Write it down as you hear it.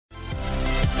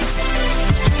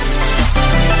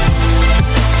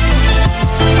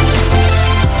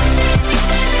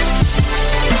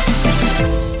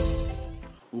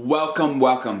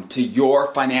Welcome to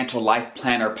your Financial Life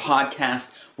Planner podcast,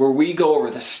 where we go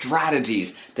over the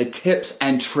strategies, the tips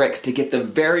and tricks to get the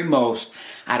very most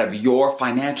out of your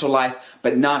financial life,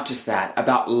 but not just that,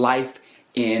 about life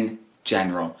in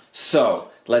general. So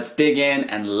let's dig in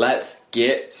and let's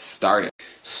get started.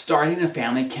 Starting a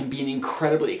family can be an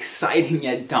incredibly exciting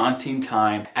yet daunting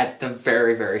time at the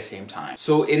very same time.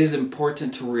 So it is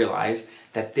important to realize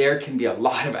that there can be a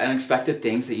lot of unexpected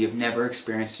things that you've never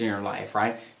experienced in your life,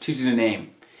 right? Choosing a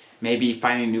name, maybe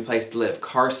finding a new place to live,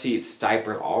 car seats,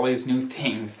 diaper, all these new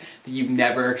things that you've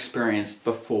never experienced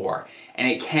before. And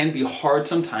it can be hard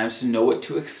sometimes to know what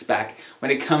to expect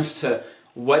when it comes to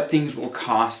what things will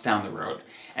cost down the road.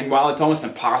 And while it's almost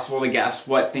impossible to guess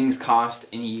what things cost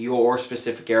in your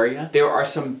specific area, there are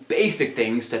some basic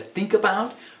things to think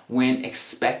about when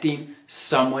expecting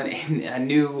someone in a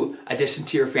new addition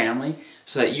to your family,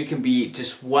 so that you can be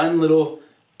just one little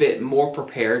bit more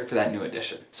prepared for that new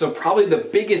addition. So probably the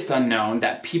biggest unknown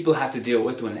that people have to deal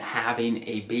with when having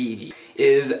a baby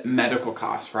is medical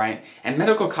costs, right? And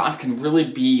medical costs can really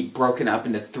be broken up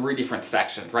into three different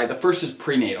sections, right? The first is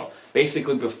prenatal,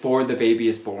 basically before the baby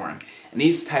is born. And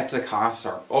these types of costs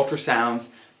are ultrasounds,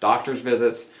 doctor's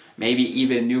visits, maybe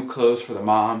even new clothes for the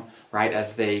mom, right,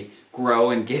 as they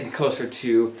grow and get closer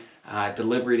to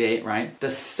delivery date, right? The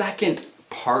second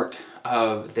part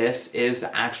of this is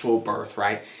the actual birth,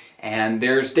 right? And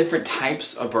there's different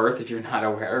types of birth, if you're not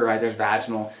aware, right? There's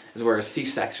vaginal as well as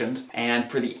C-sections. And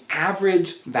for the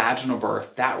average vaginal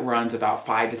birth, that runs about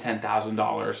 $5,000 to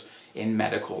 $10,000 in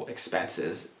medical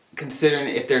expenses, considering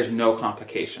if there's no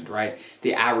complications, right?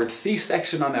 The average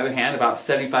C-section, on the other hand, about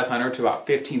 $7,500 to about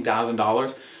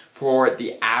 $15,000 for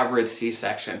the average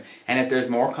C-section. And if there's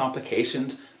more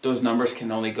complications, those numbers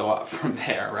can only go up from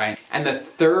there, right? And the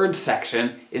third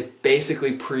section is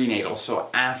basically prenatal, so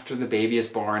after the baby is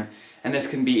born. And this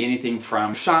can be anything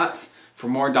from shots, for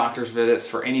more doctor's visits,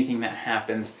 for anything that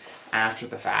happens after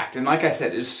the fact. And like I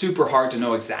said, it's super hard to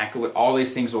know exactly what all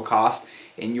these things will cost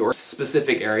in your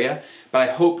specific area, but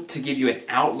I hope to give you an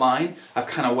outline of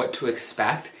kind of what to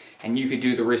expect, and you could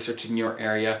do the research in your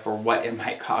area for what it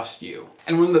might cost you.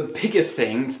 And one of the biggest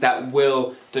things that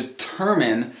will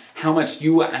determine how much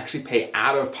you will actually pay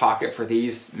out of pocket for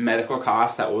these medical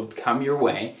costs that will come your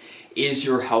way is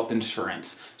your health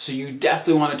insurance. So you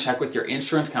definitely want to check with your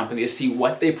insurance company to see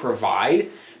what they provide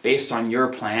based on your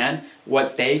plan,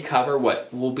 what they cover,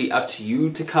 what will be up to you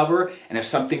to cover, and if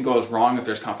something goes wrong, if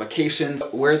there's complications,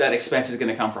 where that expense is going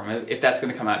to come from, if that's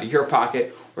going to come out of your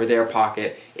pocket or their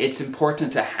pocket. It's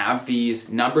important to have these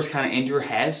numbers kind of in your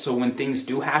head, so when things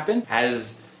do happen,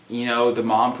 as you know, the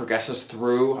mom progresses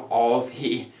through all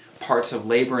the parts of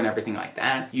labor and everything like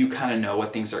that, you kind of know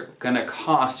what things are going to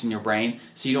cost in your brain,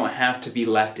 so you don't have to be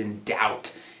left in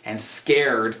doubt and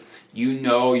scared. You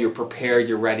know you're prepared,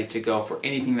 you're ready to go for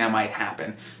anything that might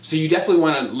happen. So you definitely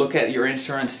want to look at your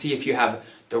insurance, see if you have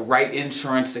the right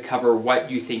insurance to cover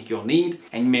what you think you'll need,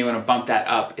 and you may want to bump that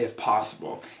up if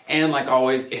possible. And like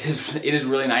always, it is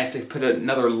really nice to put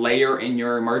another layer in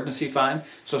your emergency fund.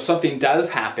 So if something does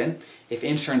happen, if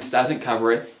insurance doesn't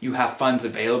cover it, you have funds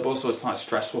available so it's not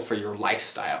stressful for your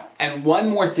lifestyle. And one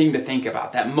more thing to think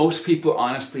about that most people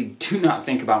honestly do not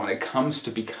think about when it comes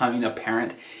to becoming a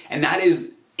parent, and that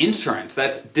is insurance.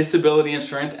 That's disability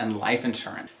insurance and life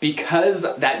insurance. Because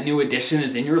that new addition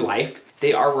is in your life,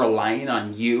 they are relying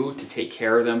on you to take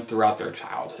care of them throughout their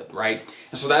childhood, right?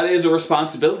 And so that is a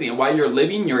responsibility. And while you're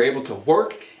living, you're able to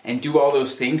work and do all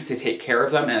those things to take care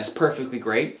of them, and it's perfectly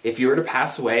great. If you were to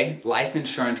pass away, life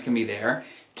insurance can be there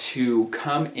to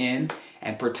come in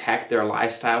and protect their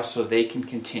lifestyle so they can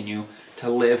continue to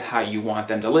live how you want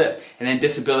them to live. And then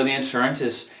disability insurance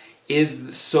is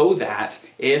so that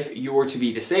if you were to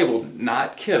be disabled,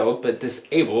 not killed, but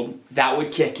disabled, that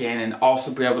would kick in and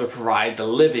also be able to provide the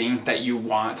living that you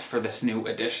want for this new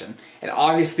addition. And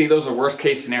obviously those are worst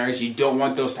case scenarios. You don't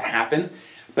want those to happen,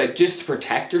 but just to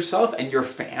protect yourself and your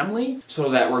family so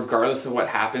that regardless of what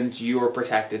happens, you are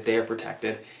protected, they are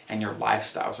protected, and your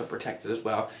lifestyles are protected as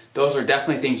well. Those are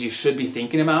definitely things you should be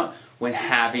thinking about when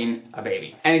having a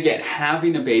baby. And again,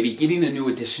 having a baby, getting a new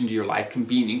addition to your life can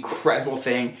be an incredible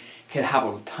thing, can have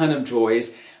a ton of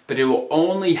joys, but it will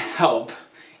only help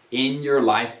in your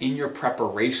life, in your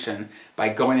preparation, by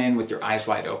going in with your eyes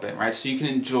wide open, right? So you can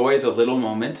enjoy the little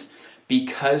moments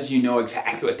because you know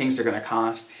exactly what things are going to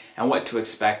cost and what to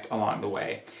expect along the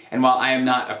way. And while I am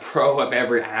not a pro of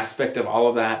every aspect of all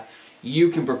of that, you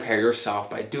can prepare yourself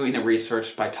by doing the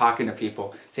research, by talking to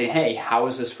people, saying, hey, how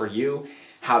is this for you?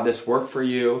 How this worked for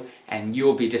you? And you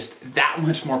will be just that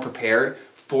much more prepared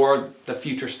for the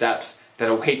future steps that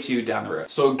awaits you down the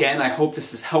road. So again, I hope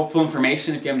this is helpful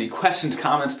information. If you have any questions,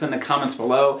 comments, put in the comments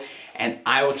below, and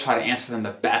I will try to answer them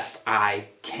the best I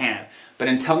can. But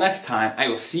until next time, I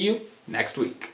will see you next week.